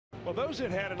Well, those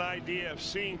that had an idea of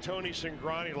seeing Tony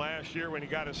Cingrani last year when he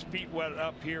got his feet wet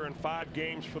up here in 5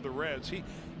 games for the Reds, he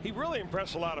really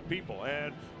impressed a lot of people.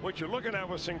 And what you're looking at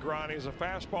with Cingrani is a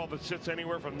fastball that sits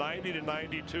anywhere from 90 to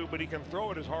 92, but he can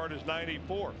throw it as hard as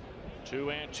 94.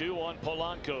 2-2 on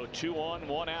Polanco. 2 on,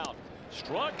 1 out.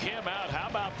 Struck him out. How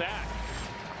about that?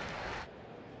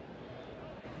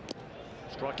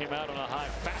 Struck him out on a high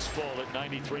fastball at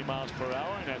 93 miles per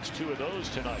hour, and that's 2 of those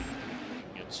tonight.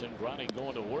 And Cingrani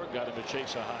going to work, got him to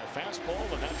chase a high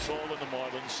fastball, and that's all in the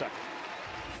Marlins second.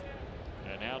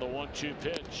 And now the 1-2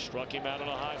 pitch. Struck him out on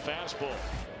a high fastball.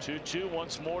 2-2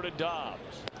 once more to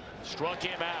Dobbs. Struck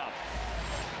him out.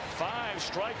 5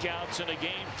 strikeouts in a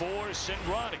game for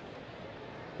Cingrani.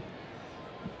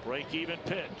 Break even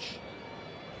pitch.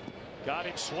 Got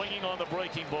him swinging on the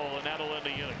breaking ball, and that'll end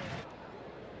the inning.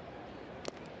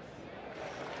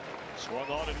 Swung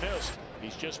on and missed.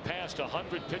 He's just passed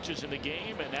 100 pitches in the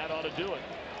game, and that ought to do it.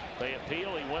 They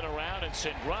appeal. He went around, and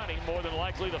Cingrani more than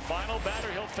likely the final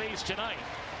batter he'll face tonight.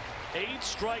 8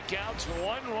 strikeouts,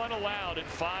 1 run allowed in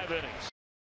 5 innings.